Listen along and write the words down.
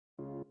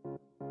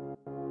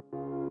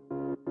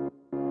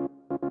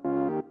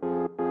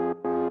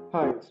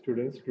Hi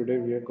students, today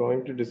we are going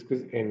to discuss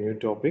a new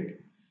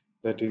topic,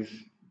 that is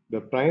the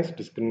price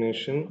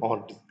discrimination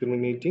or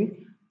discriminating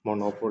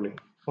monopoly.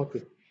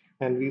 Okay,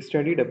 and we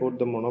studied about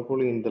the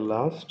monopoly in the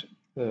last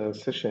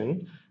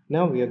session.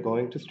 Now we are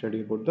going to study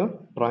about the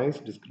price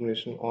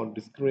discrimination or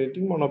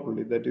discriminating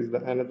monopoly, that is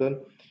the another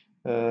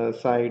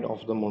side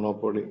of the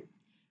monopoly.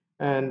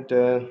 And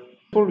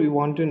before we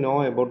want to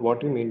know about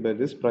what you mean by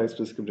this price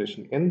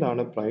discrimination.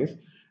 എന്താണ് price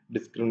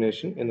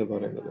discrimination എന്ന്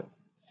പറയുന്നത്?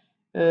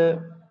 uh,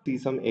 See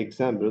some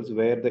examples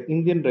where the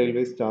Indian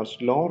Railways charge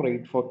low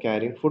rate for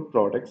carrying food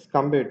products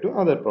compared to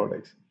other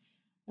products.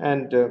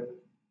 And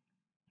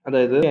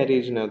അതായത്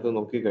ക്യാരേജിനകത്ത്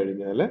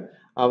നോക്കിക്കഴിഞ്ഞാൽ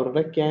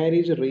അവരുടെ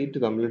carriage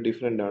rate തമ്മിൽ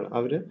different ആണ്.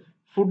 അവർ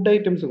food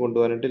items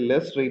കൊണ്ടുപോകാനായിട്ട്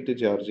less rate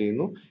charge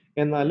ചെയ്യുന്നു,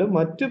 എന്നാൽ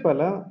മറ്റ്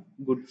പല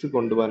ഗുഡ്സ്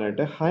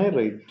കൊണ്ടുപോകാനായിട്ട് ഹൈ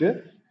റേറ്റ്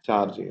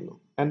ചാർജ് ചെയ്യുന്നു.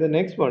 And the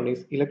next one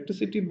is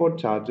electricity board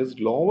charges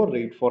lower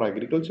rate for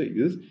agriculture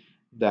use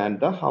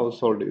than the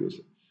house hold use.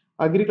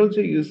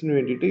 Agriculture യൂസിന്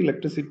വേണ്ടിയിട്ട്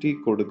electricity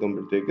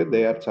കൊടുക്കുമ്പോഴത്തേക്ക് they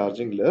are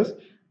charging less,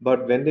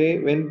 but when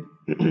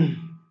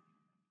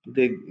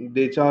they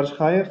they charge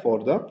higher for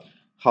the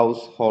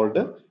household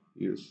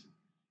use.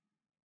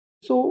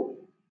 So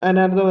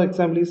another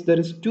example is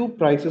there is two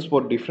prices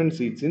for different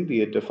seats in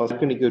theatre. First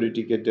എനിക്ക് ഒരു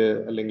ticket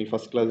അല്ലെങ്കിൽ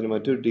first ക്ലാസ്സിന്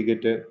മറ്റൊരു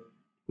ticket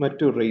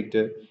മറ്റൊരു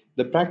rate.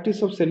 The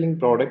practice of selling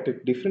product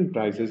at different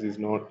prices is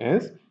known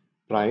as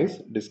price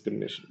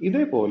discrimination.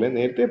 ഇതേപോലെ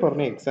നേരത്തെ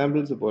പറഞ്ഞ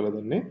examples പോലെ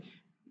തന്നെ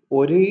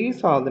ഒരേ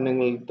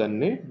സാധനങ്ങളിൽ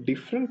തന്നെ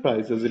ഡിഫറെൻറ്റ്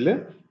പ്രൈസസിൽ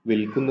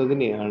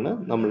വിൽക്കുന്നതിനെയാണ്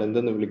നമ്മൾ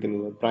എന്തെന്ന്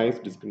വിളിക്കുന്നത്? Price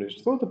discrimination.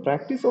 So the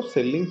practice of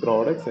selling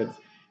products at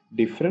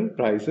different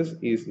prices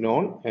is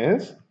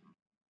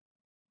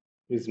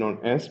known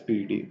as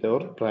PD or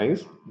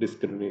price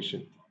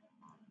discrimination.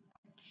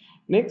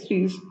 Next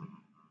is,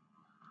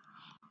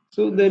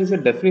 so there is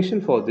a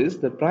definition for this.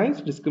 The price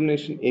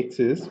discrimination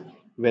exists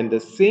when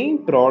the same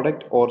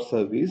product or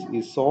service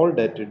is sold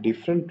at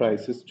different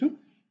prices to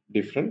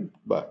different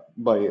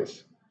buyers.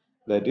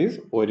 That is,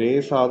 ഒരേ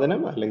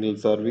സാധനം അല്ലെങ്കിൽ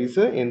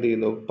service എന്ത്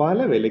ചെയ്യുന്നു, പല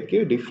വിലയ്ക്ക്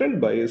different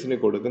ബയേഴ്സിന്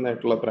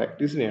കൊടുക്കുന്നതായിട്ടുള്ള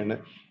പ്രാക്ടീസിനെയാണ്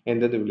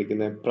എന്തെന്ന്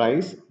വിളിക്കുന്നത്?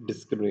 Price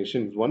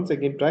discrimination. Once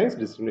again, price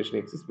discrimination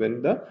exist when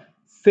the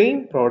same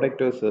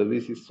product or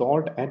service is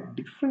sold at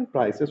different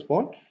prices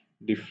four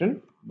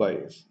different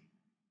buyers.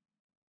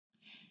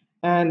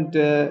 And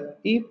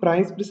ഈ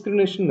price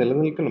discrimination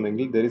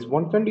നിലനിൽക്കണമെങ്കിൽ there is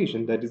one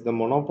condition, that is the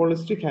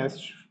monopolistic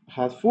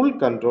has full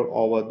control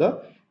over the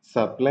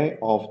supply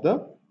of the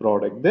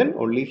product. Then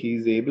only he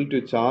is able to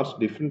charge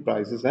different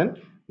prices and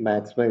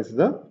maximize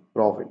the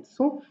profit.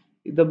 So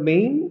the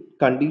main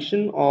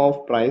condition of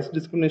price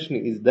discrimination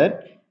is that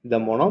the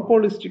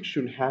monopolistic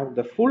should have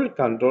the full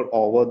control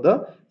over the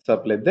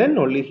supply. Then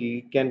only he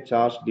can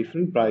charge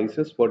different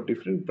prices for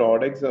different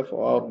products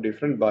or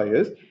different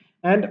buyers,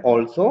 and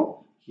also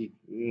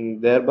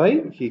thereby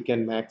he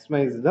can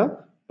maximize the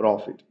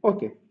profit.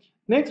 Okay,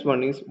 next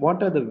one is,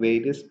 what are the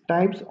various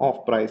types of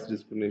price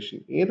discrimination?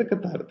 ഏതൊക്കെ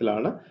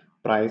തരത്തിലാണ്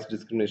price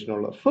discrimination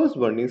ഉള്ളത്? First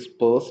one is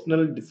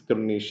personal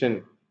discrimination.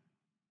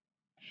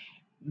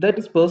 That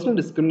is, personal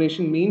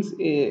discrimination means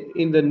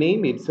in the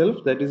name itself,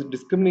 that is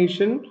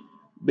discrimination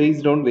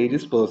based on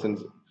various persons.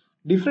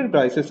 Different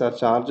prices are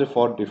charged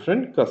for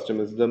different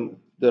customers.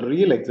 The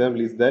real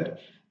example is that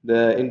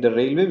in the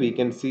railway we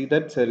can see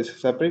that there is a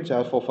separate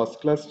charge for first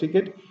class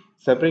ticket,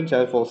 separate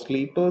charge for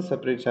sleepers,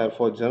 separate charge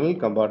for general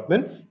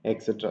compartment,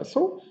 etc.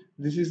 So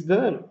this is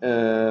the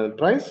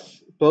price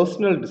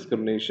personal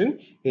discrimination.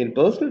 In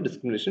personal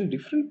discrimination,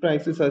 different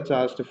prices are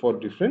charged for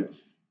different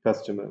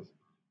customers.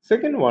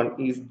 Second one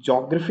is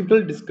geographical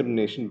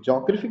discrimination.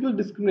 Geographical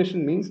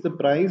discrimination means the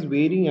price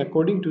varying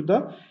according to the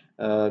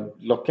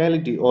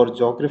locality or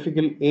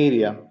geographical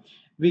area.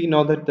 We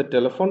know that the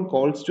telephone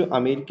calls to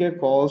America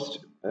cost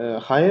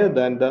higher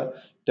than the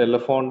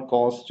telephone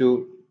cost to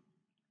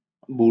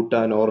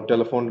Bhutan or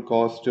telephone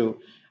cost to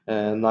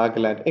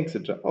Nagaland,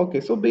 etc.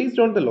 Okay, so based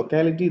on the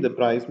locality, the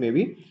price may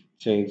be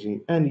changing.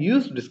 And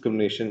use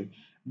discrimination.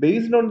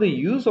 Based on the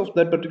use of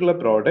that particular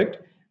product,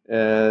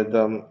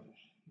 the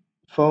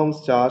firms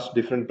charge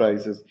different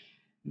prices.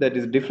 That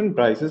is, different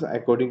prices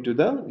according to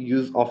the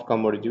use of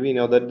commodity. We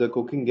know that the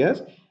cooking gas,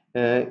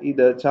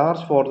 the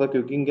charge for the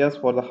cooking gas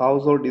for the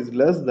household is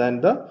less than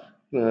the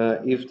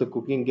if the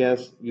cooking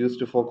gas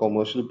used for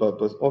commercial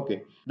purpose. Okay,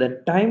 the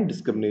time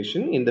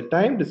discrimination. In the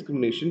time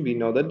discrimination, we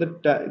know that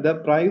the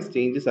price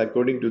changes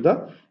according to the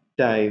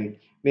time.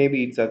 Maybe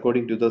it's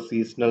according to the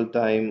seasonal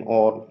time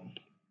or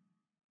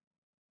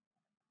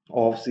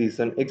off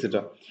season,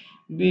 etc.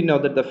 We know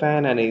that the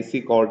fan and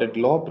AC called at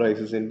low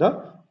prices in the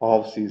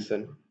off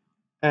season.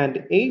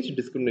 And age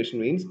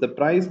discrimination means the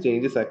price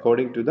changes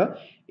according to the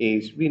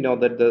age. We know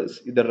that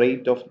the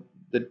rate of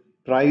the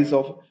price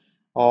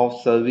of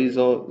service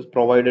or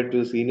provided to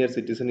senior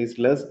citizen is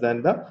less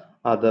than the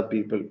other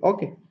people.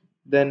 Okay,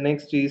 then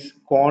next is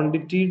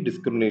quantity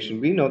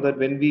discrimination. We know that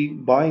when we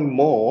buy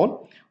more,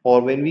 or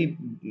when we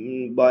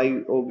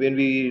when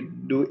we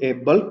do a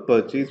bulk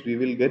purchase, we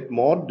will get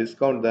more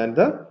discount than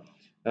the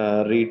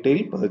retail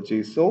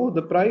purchase. So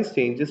the price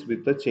changes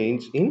with the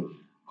change in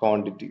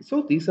quantity. So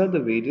these are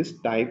the various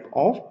type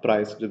of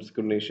price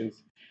discriminations.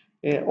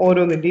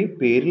 ഓരോന്നിൻ്റെയും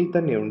പേരിൽ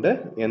തന്നെയുണ്ട്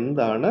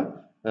എന്താണ്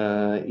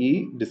ഈ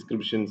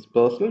descriptions.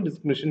 Personal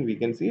description we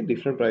can see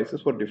different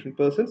prices four different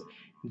persons.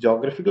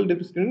 Geographical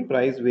discrimination,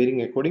 price varying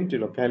according to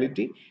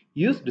locality.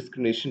 Use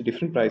discrimination,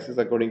 different prices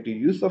according to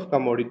use of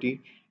commodity.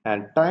 And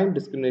time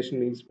discrimination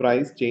means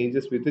price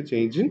changes with the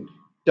change in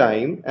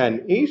time. And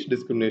age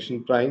discrimination,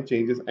 price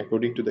changes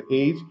according to the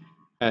age.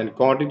 And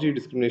quantity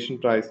discrimination,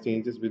 price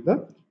changes with the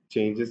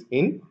changes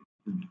in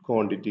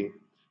quantity.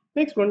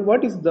 Next one,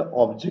 what is the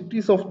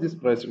objectives of this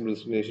price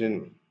discrimination?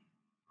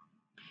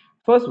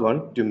 First one,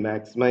 to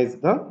maximize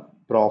the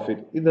profit.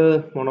 The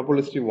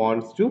monopolist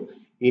wants to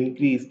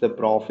increase the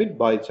profit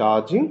by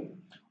charging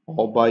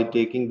or by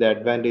taking the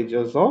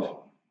advantages of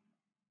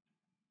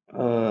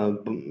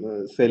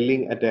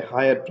selling at a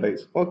higher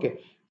price. Okay,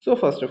 so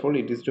first of all,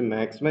 it is to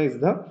maximize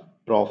the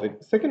profit.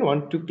 Second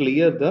one, to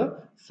clear the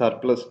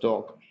surplus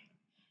stock.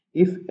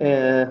 If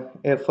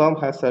a firm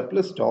has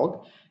surplus stock,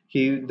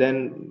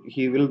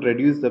 he will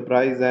reduce the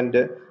price and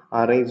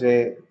arrange a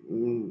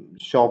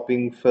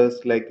shopping first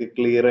like a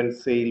clearance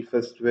sale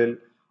festival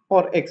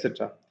or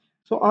etc.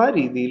 So ആ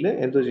രീതിയിൽ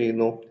എന്ത്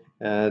ചെയ്യുന്നു?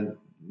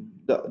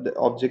 The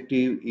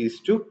objective is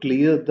to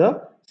clear the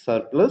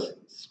surplus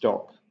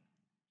stock.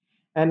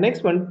 And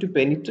next one, to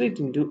penetrate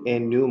into a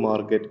new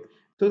market.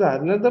 So the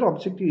another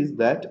objective is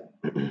that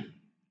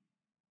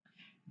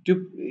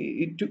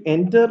to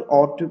enter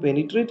or to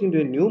penetrate into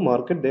a new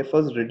market, they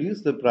first reduce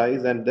the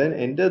price and then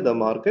enter the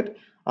market.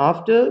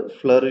 After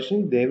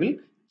flourishing, they will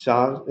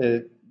charge,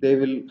 they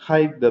will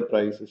hike the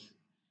prices.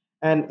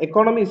 And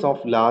economies of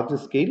large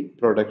scale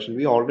production.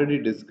 We already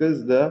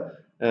discussed the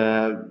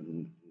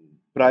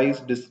price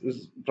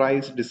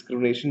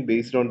discrimination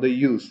based on the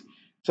use.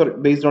 Sorry,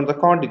 based on the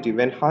quantity.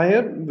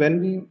 When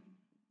we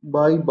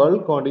buy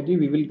bulk quantity,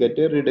 we will get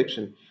a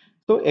reduction.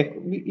 So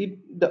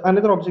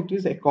another objective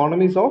is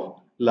economies of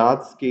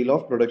large scale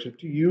of production.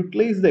 To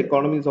utilize the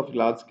economies of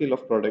large scale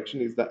of production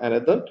is the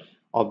another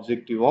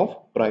objective of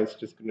price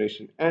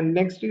discrimination. And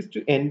next is to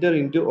enter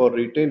into or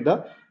retain the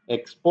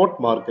export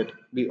market.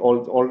 We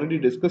already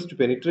discussed to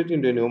penetrate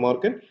into a new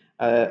market.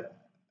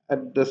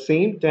 At the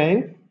same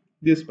time,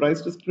 this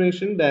price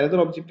discrimination, the another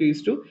objective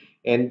is to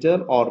enter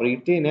or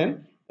retain an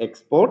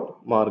export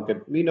market.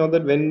 We know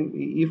that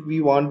if we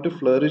want to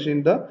flourish in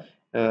the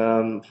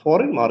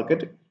foreign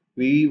market,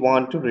 we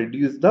want to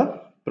reduce the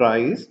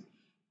price.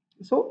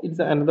 So it's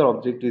another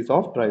objective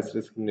of price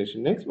discrimination.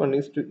 Next one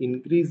is to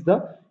increase the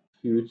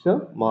future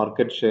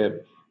market share.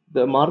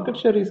 The market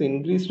share is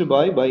increased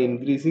by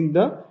increasing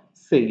the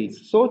sales.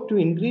 So to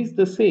increase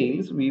the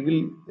sales, we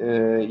will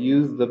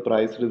use the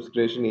price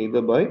discrimination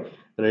either by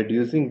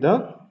reducing the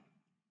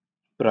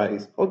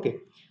price. Okay,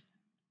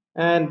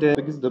 and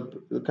because the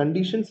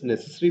conditions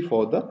necessary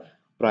for the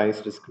price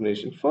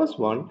discrimination. First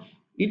one,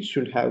 it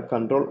should have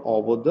control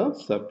over the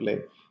supply.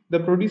 The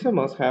producer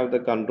must have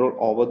the control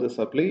over the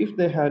supply. If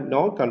they had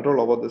no control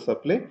over the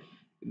supply,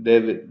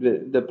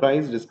 the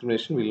price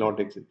discrimination will not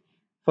exist.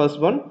 First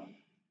one,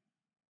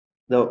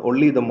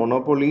 only the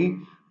monopoly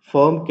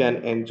firm can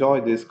enjoy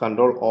this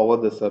control over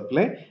the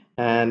supply,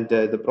 and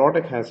the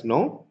product has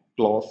no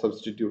clause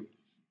substitute.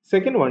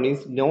 Second one is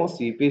no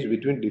seepage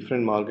between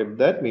different market.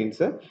 That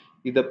means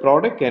if the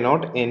product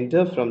cannot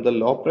enter from the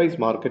low price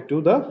market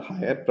to the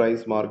higher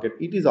price market,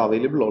 it is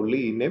available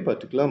only in a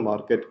particular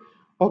market.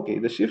 Okay,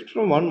 the shift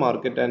from one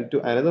market and to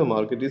another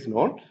market is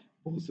not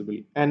possible.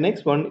 And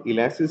next one,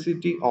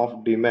 elasticity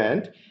of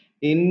demand.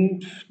 In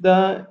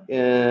the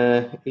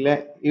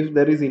if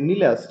there is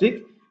inelastic,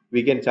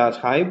 we can charge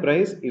high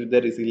price. If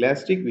there is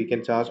elastic, we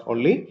can charge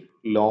only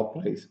low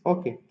price.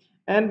 Okay,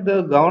 and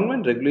the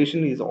government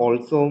regulation is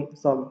also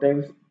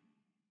sometimes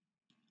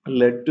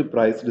led to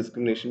price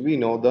discrimination. We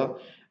know the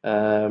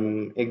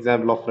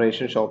example of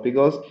ration shop,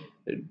 because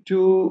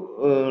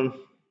to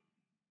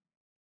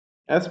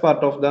as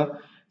part of the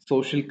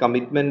social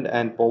commitment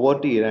and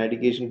poverty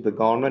eradication, the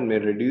government may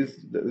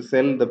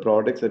sell the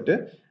products at a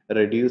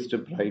reduced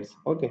price.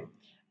 Okay,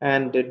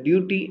 and the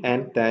duty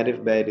and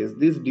tariff barriers.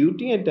 This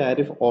duty and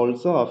tariff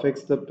also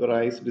affects the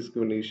price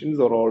discriminations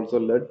or also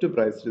led to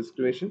price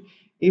discrimination.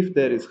 If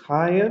there is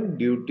higher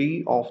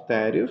duty of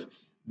tariff,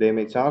 they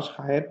may charge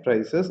higher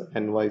prices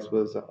and vice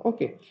versa.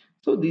 Okay,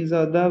 so these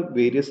are the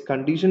various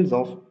conditions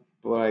of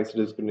price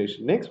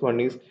discrimination. Next one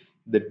is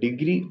the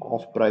degree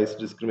of price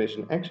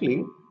discrimination.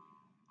 Actually,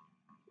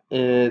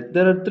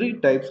 there are three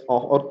types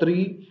of or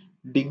three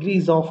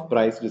degrees of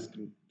price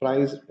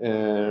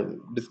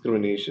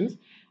discriminations,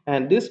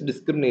 and this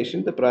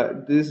discrimination,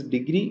 this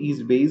degree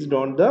is based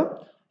on the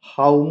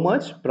how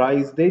much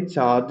price they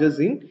charges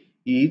in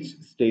each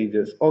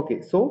stages.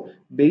 Okay, so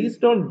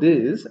based on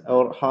this,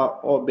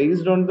 or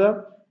based on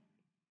the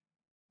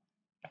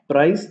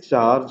price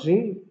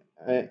charging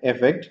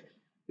effect,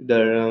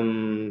 the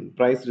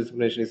price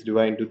discrimination is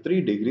divided into three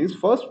degrees.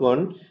 First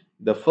one,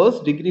 the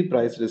first degree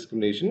price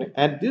discrimination.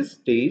 At this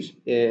stage,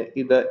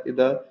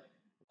 the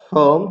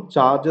firm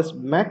charges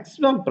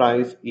maximum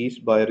price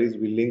each buyer is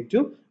willing to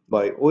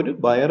buy. ഒരു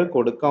buyer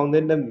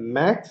കൊടുക്കാവുന്നതിന്റെ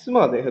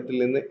maximum അദ്ദേഹത്തിൽ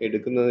നിന്ന്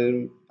എടുക്കുന്നതിനും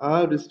ആ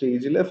ഒരു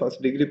സ്റ്റേജിൽ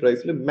first degree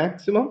പ്രൈസിൽ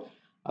maximum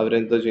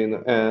അവരെന്തോ ചെയ്യുന്നു,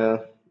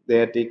 they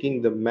are taking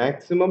the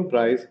maximum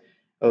price,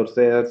 or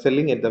they are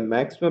selling at the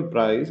maximum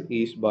price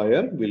each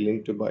buyer willing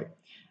to buy.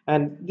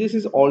 And this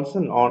is also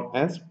known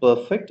as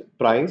perfect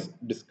price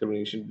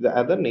discrimination. The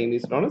other name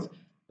is known as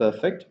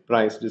perfect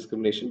price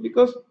discrimination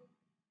because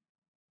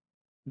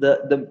the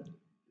the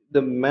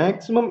the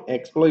maximum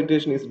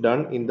exploitation is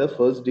done in the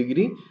first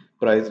degree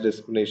price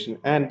discrimination,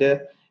 and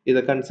if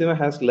the consumer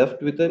has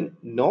left with a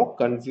no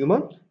consumer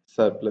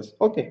surplus.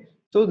 Okay,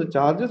 so the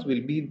charges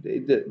will be,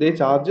 they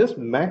charges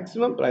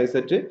maximum price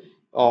at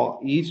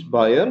each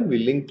buyer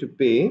willing to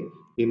pay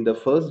in the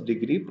first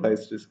degree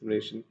price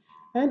discrimination.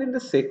 And in the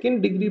second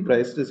degree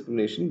price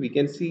discrimination, we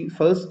can see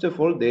first of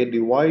all they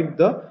divide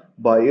the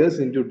buyers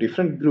into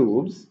different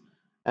groups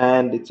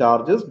and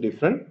charges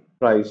different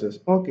prices.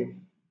 Okay,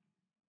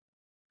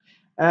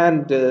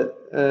 and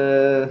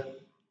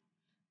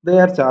they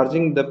are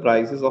charging the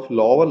prices of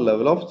lower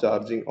level of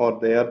charging, or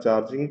they are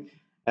charging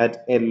at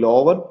a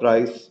lower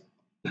price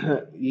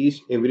each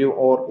every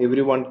or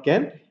everyone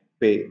can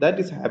pay. That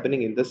is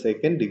happening in the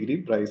second degree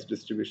price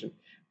distribution.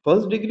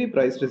 First degree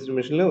price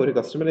distribution ഒരു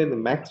കസ്റ്റമറെ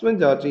maximum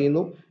charge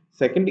ചെയ്യുന്നു.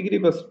 Second degree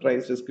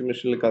price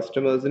ഡിസ്ക്രിമിനേഷനിൽ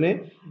കസ്റ്റമേഴ്സിനെ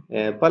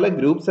പല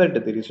groups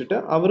ആയിട്ട് തിരിച്ചിട്ട്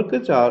അവർക്ക്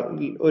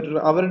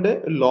അവരുടെ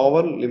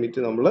lower limit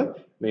നമ്മൾ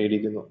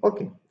മേടിക്കുന്നു.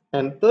 Okay,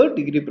 and third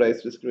degree price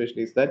discrimination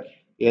is that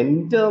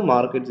entire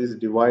markets is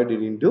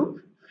divided into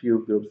few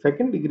groups.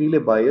 Second degree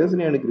le buyers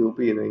neയാണ് group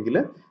ചെയ്യുന്നതെങ്കിൽ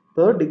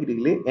third degree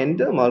le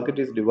entire market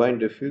is divided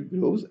into few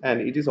groups, and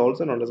it is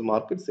also known as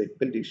market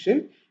segmentation.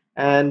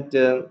 And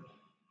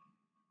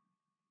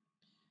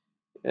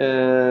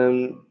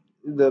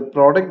the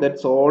product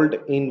that's sold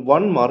in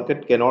one market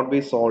cannot be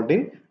sold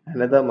in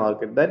another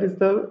market. That is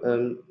the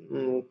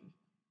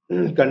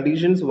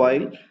conditions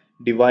while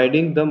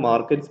dividing the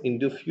markets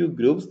into few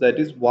groups. That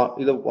is, what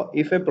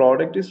if a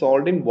product is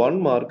sold in one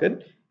market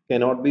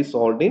cannot be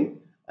sold in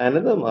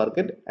another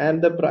market,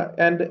 and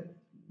and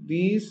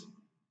these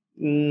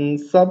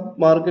sub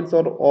markets,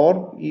 or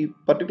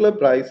particular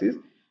prices,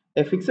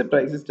 a fixed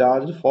price is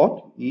charged for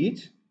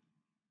each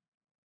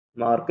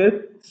market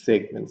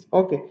segments.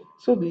 Okay,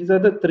 so these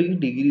are the three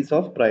degrees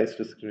of price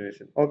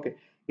discrimination. Okay,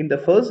 in the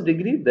first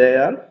degree they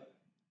are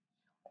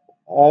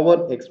over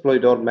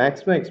exploit or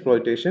maximum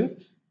exploitation.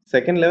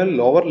 Second level,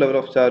 lower level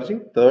of charging.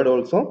 Third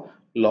also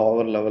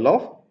lower level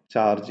of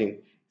charging.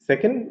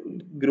 Second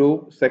group,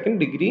 second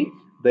degree,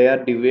 they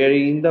are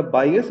dividing the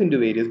buyers into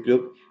various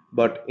groups,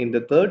 but in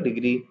the third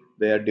degree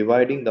they are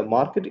dividing the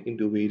market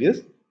into various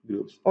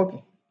groups.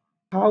 Okay,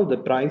 how the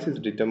price is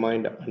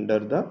determined under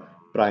the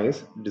price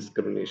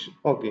discrimination.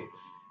 Okay,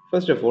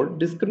 first of all,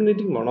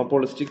 discriminating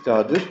monopolistic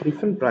charges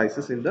different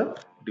prices in the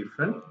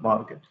different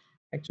market.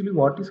 Actually,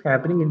 what is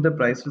happening in the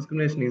price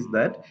discrimination is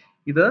that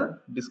either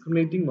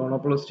discriminating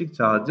monopolistic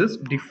charges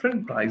different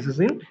prices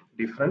in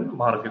different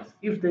markets.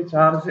 If they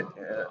charge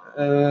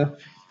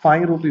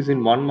 5 rupees in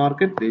one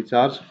market, they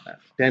charge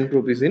 10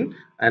 rupees in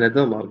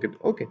another market.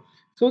 Okay,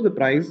 so the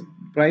price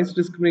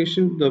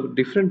discrimination, the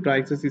different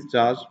prices is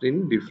charged in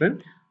different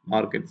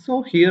markets. So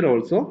here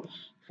also,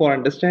 for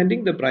understanding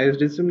the price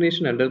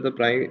discrimination under the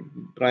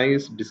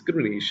price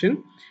discrimination,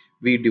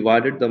 we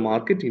divided the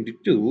market into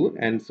two,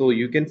 and so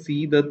you can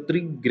see the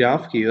three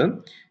graph here.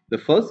 The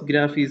first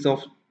graph is of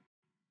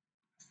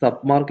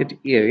submarket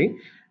A,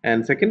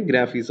 and second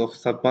graph is of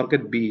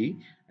submarket B,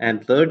 and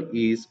third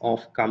is of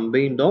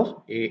combined of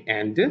A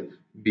and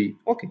B.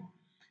 Okay,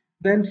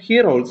 then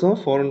here also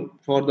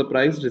for the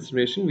price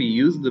distribution we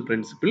use the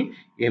principle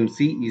MC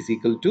is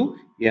equal to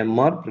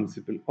MR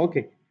principle.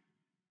 Okay,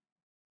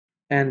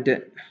 and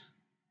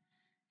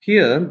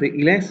here the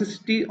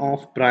elasticity of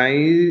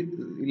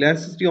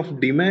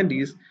demand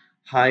is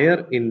higher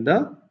in the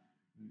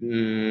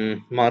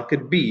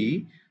market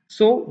B.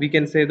 So we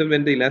can say that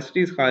when the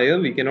elasticity is higher,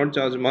 we cannot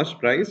charge much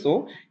price.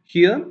 So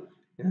here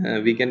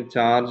we can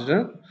charge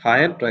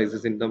higher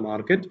prices in the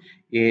market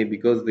A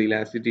because the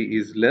elasticity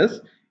is less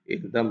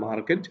in the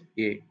market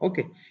A.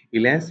 Okay,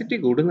 elasticity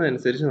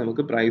കൂടുന്നതനുസരിച്ച്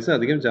നമുക്ക് price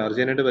അധികം charge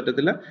ചെയ്യാനായിട്ട്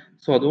പറ്റത്തില്ല.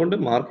 So അതുകൊണ്ട്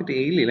market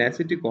എയിൽ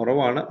elasticity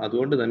കുറവാണ്.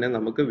 അതുകൊണ്ട് തന്നെ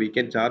നമുക്ക് we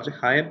can charge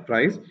higher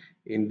price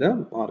in the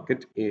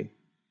market A.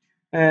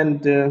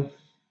 And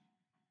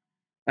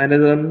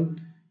another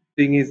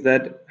thing is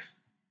that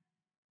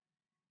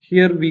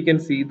here we can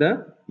see the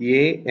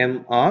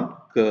AMR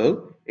curve.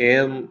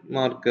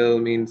 AMR curve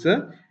means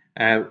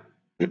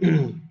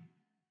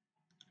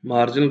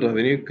marginal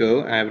revenue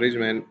curve, average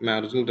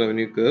marginal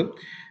revenue curve,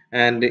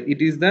 and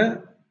it is the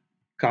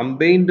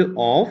combined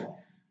of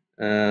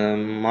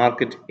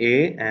market A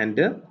and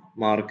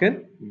market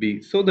B.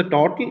 So the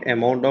total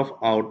amount of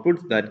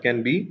outputs that can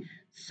be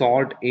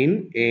sold in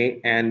A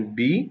and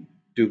B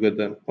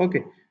together.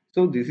 Okay,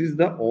 so this is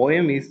the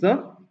OM is the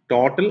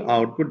total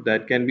output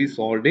that can be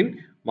sold in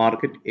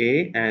market A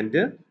and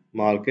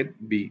market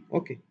B.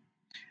 Okay,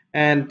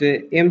 and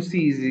MC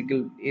is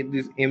equal,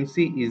 this MC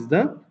is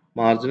the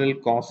marginal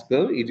cost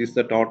curve. It is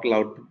the total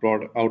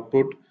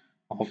output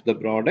of the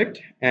product,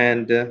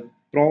 and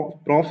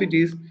profit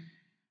is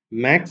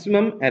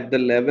maximum at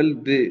the level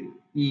the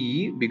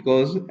E,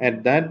 because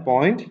at that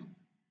point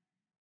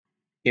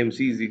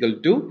MC is equal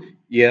to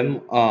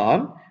MR,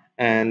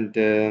 and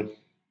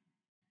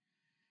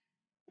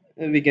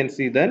we can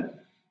see that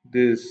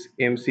this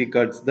MC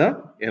cuts the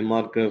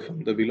MR curve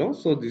from the below.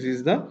 So this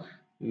is the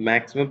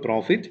maximum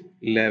profit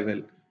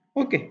level.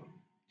 Okay.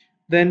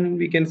 Then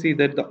we can see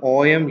that the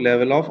OM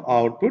level of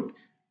output,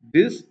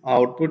 this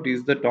output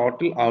is the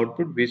total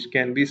output which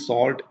can be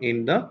sold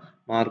in the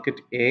market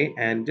A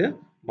and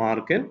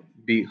market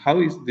B. How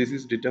is this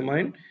is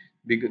determined?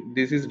 Because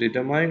this is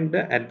determined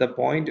at the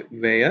point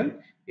where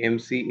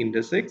MC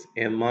intersects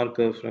MR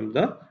curve from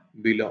the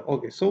below.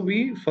 Okay, so we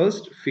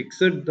first fixed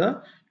the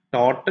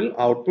total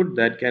output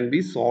that can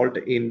be sold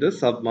in the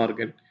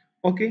submarket.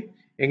 Okay,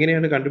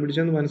 എങ്ങനെയാണ്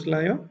കണ്ടുപിടിച്ചതെന്ന്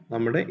മനസ്സിലായോ?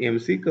 നമ്മുടെ M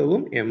C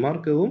കർവും M R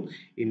കർവും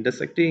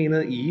intersect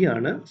ചെയ്യുന്നത് E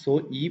ആണ്. So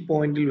ഈ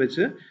പോയിന്റിൽ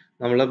വെച്ച്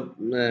നമ്മൾ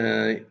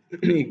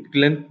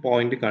equivalent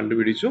point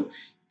കണ്ടുപിടിച്ചു.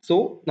 സോ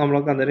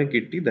നമ്മൾക്ക് അന്നേരം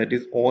കിട്ടി that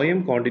is O M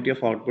quantity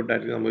of output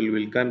ആയിട്ട് നമ്മൾ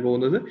വിൽക്കാൻ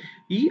പോകുന്നത്.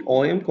 ഈ O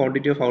M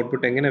quantity of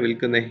output എങ്ങനെ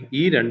വിൽക്കുന്നത്?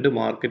 ഈ രണ്ട്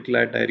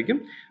മാർക്കറ്റിലായിട്ടായിരിക്കും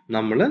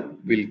നമ്മൾ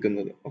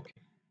വിൽക്കുന്നത്. Okay.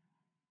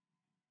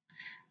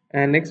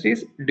 And next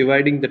is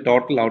dividing the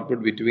total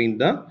output between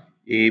the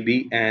AB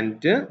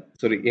and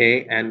A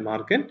and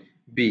market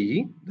B,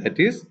 that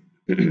is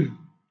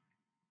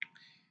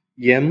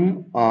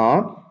MR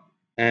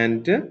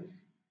and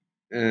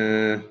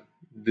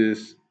this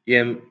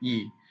ME.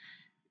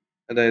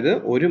 അതായത്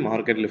ഒരു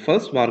മാർക്കറ്റിൽ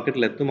ഫസ്റ്റ്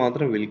മാർക്കറ്റിൽ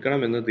എത്രമാത്രം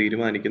വിൽക്കണം എന്ന്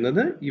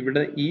തീരുമാനിക്കുന്നത്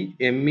ഇവിടെ ഈ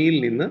എം ഇയിൽ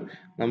നിന്ന്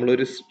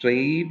നമ്മളൊരു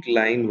സ്ട്രെയിറ്റ്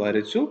ലൈൻ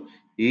വരച്ചു.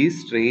 ഈ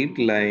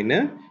സ്ട്രെയിറ്റ് ലൈന്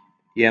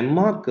എം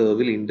ആർ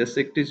കർവിൽ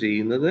ഇന്റർസെക്ട്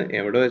ചെയ്യുന്നത്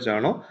എവിടെ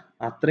വെച്ചാണോ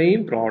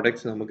അത്രയും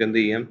പ്രോഡക്ട്സ് നമുക്ക് എന്ത്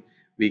ചെയ്യാം?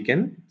 we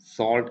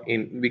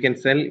can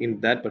sell in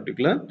that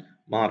particular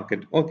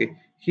market. Okay,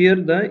 here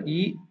the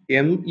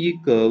M E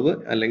curve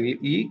അല്ലെങ്കിൽ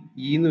ഈ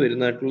എന്ന്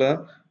വരുന്നതായിട്ടുള്ള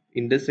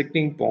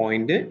ഇന്റർസെക്ടിങ്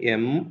പോയിന്റ്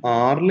എം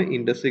ആറിൽ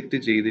ഇന്റർസെക്ട്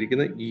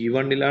ചെയ്തിരിക്കുന്ന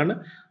E1-ലാണ്,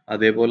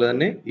 അതേപോലെ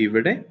തന്നെ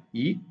ഇവിടെ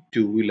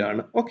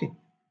E2-ലാണ്. ഓക്കെ,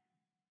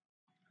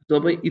 സോ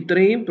അപ്പോൾ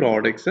ഇത്രയും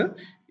പ്രോഡക്ട്സ്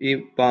ഈ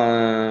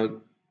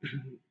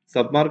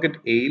സബ് മാർക്കറ്റ്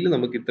എയിൽ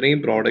നമുക്ക് ഇത്രയും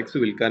പ്രോഡക്ട്സ്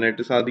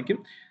വിൽക്കാനായിട്ട് സാധിക്കും.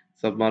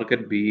 സബ്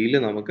മാർക്കറ്റ് ബിയിൽ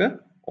നമുക്ക്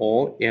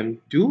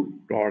OM2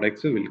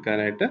 പ്രോഡക്ട്സ്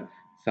വിൽക്കാനായിട്ട്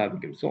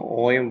സാധിക്കും. So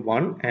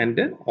OM1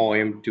 and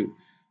OM2.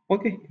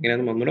 Okay,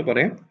 ഇങ്ങനെയാണെന്ന് ഒന്നുകൂടെ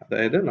പറയാം.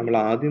 അതായത് നമ്മൾ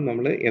ആദ്യം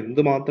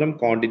എന്തുമാത്രം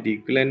ക്വാണ്ടിറ്റി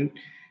ഇക്വലന്റ്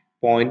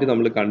പോയിന്റ്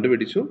നമ്മൾ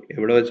കണ്ടുപിടിച്ചു.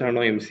 എവിടെ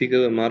വെച്ചാണോ M C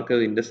M R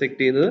intersect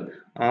ചെയ്യുന്നത്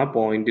ആ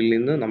പോയിന്റിൽ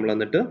നിന്ന് നമ്മൾ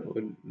എന്നിട്ട്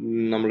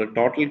നമ്മൾ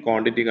ടോട്ടൽ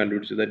ക്വാണ്ടിറ്റി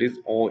കണ്ടുപിടിച്ചു. That is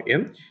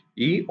OM.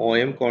 ഈ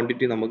OM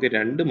ക്വാണ്ടിറ്റി നമുക്ക്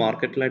രണ്ട്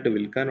മാർക്കറ്റിലായിട്ട്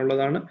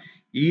വിൽക്കാനുള്ളതാണ്.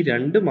 ഈ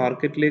രണ്ട്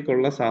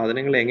മാർക്കറ്റിലേക്കുള്ള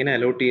സാധനങ്ങൾ എങ്ങനെ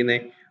അലോട്ട്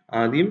ചെയ്യുന്നത്?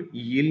 ആദ്യം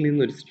ഇയിൽ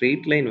നിന്ന് ഒരു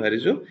സ്ട്രെയിറ്റ് ലൈൻ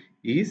വരച്ചു.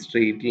 ഈ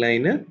സ്ട്രെയിറ്റ്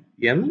ലൈന്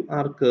എം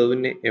ആർ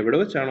കർവിനെ എവിടെ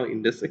വെച്ചാണോ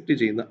ഇന്റർസെക്ട്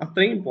ചെയ്യുന്നത്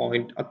അത്രയും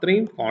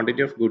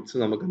ക്വാണ്ടിറ്റി ഓഫ് ഗുഡ്സ്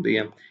നമുക്ക് എന്ത്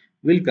ചെയ്യാം?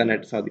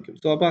 വിൽക്കാനായിട്ട് സാധിക്കും.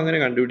 സോ അപ്പോൾ അങ്ങനെ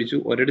കണ്ടുപിടിച്ചു.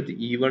 ഒരിടത്ത്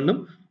E1-ഉം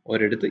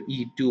ഒരിടത്ത്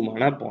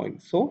E2-ഉമാണ് ആ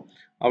പോയിന്റ്. സോ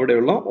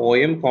അവിടെയുള്ള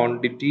OM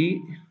ക്വാണ്ടിറ്റി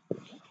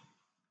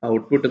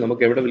ഔട്ട്പുട്ട്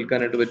നമുക്ക് എവിടെ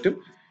വിൽക്കാനായിട്ട് പറ്റും?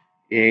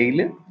 എയിൽ,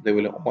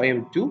 അതേപോലെ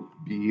OM2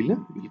 ബിയിൽ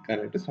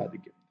വിൽക്കാനായിട്ട്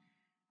സാധിക്കും.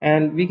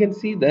 And we can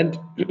see that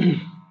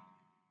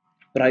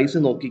price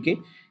നോക്കിക്കേ,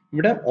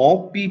 ഇവിടെ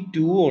OP2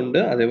 ഉണ്ട്,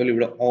 അതേപോലെ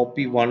ഇവിടെ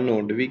OP1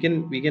 ഉണ്ട്.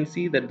 we can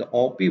see that the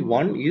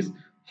OP1 is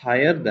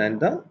higher than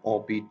the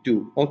OP2.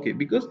 Okay,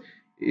 because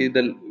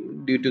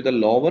due to the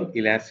lower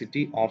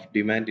elasticity of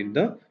demand in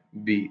the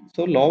B.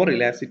 So lower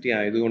elasticity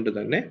ആയതുകൊണ്ട്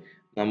തന്നെ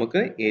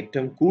നമുക്ക്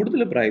ഏറ്റവും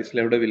കൂടുതൽ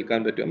പ്രൈസിൽ എവിടെ വിൽക്കാൻ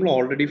പറ്റും? നമ്മൾ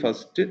ഓൾറെഡി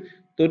ഫസ്റ്റ്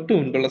തൊട്ട്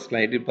മുൻപുള്ള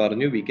സ്ലൈഡിൽ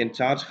പറഞ്ഞു we can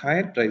charge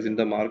higher price in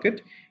the market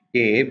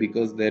A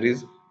because there is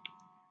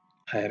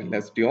higher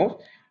elasticity of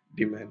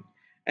demand.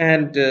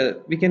 And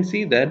we can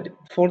see that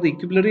for the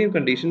equilibrium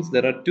conditions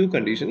there are two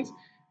conditions.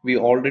 We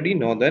already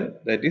know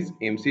that is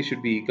MC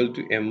should be equal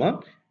to MR,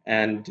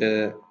 and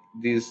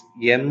this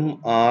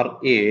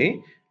MRA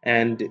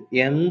and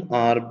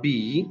MRB,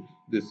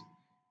 this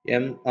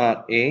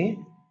MRA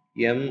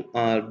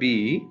MRB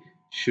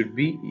should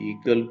be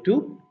equal to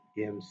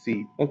MC.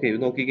 Okay,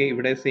 നോക്കിക്കേ,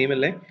 ഇവിടെ same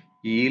അല്ലേ?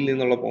 ഇയിൽ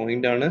നിന്നുള്ള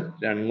point ആണ്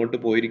അങ്ങോട്ട്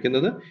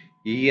പോയിരിക്കുന്നത്.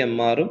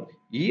 EMR-ഉം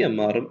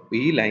EMR-ഉം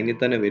ഈ ലൈനിൽ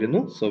തന്നെ വരുന്നു.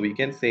 So we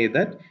can say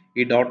that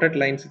ഈ ഡോട്ടഡ്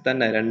ലൈൻസിൽ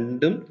തന്നെ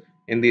രണ്ടും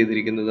എന്ത്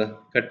ചെയ്തിരിക്കുന്നത്?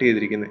 കട്ട്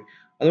ചെയ്തിരിക്കുന്നത്.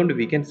 അതുകൊണ്ട്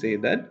we can say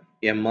that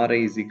MRA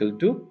is equal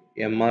to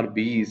MRB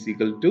is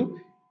equal to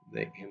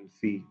the MC.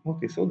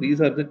 Okay, so these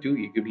are the two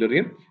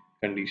equilibrium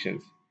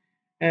conditions.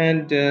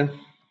 And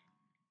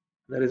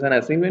there is an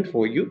assignment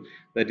for you,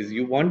 that is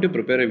you want to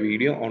prepare a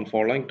video on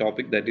following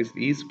topic, that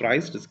is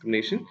price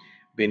discrimination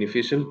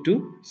beneficial to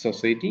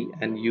society,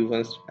 and you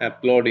must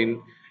upload in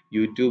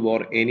YouTube or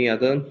any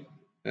other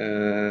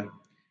uh,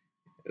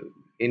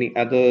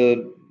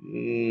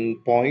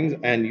 points,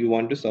 and you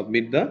want to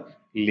submit the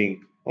link.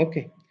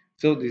 Okay,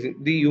 so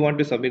you want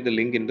to submit the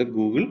link in the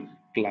Google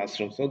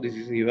Classroom. So this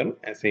is your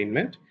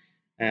assignment.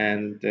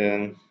 And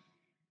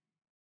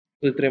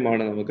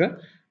ഇത്രയുമാണ് നമുക്ക്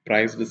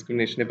price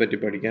ഡിസ്ക്രിമിനേഷനെ പറ്റി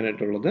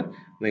പഠിക്കാനായിട്ടുള്ളത്.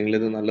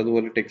 നിങ്ങളിത്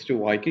നല്ലതുപോലെ text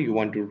വായിക്കുക. You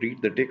want to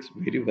read the text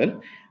very well,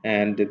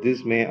 and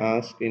this may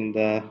ask in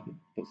the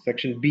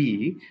section B,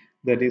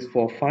 that is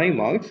for 5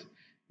 marks.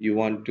 You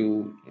want to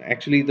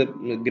actually, the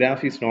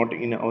graph is not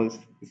in our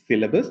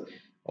syllabus.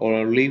 or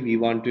only we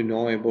want to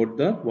know about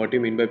the what you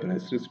mean by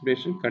price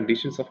discrimination,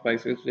 conditions of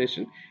price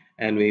discrimination,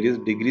 and various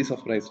degrees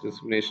of price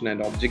discrimination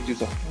and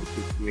objectives of price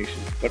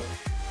discrimination. But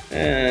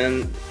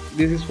and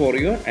this is for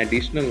your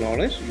additional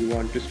knowledge. You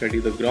want to study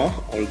the graph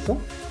also,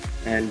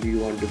 and you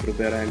want to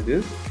prepare and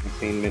this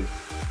assignment.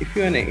 If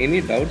you have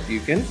any doubts, you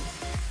can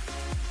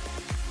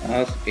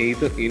ask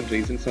either in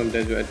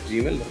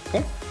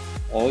raisonsontage@gmail.com,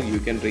 or you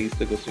can raise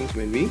the questions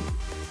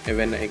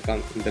when I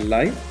come in the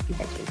live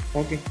classroom.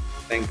 Okay,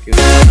 thank you.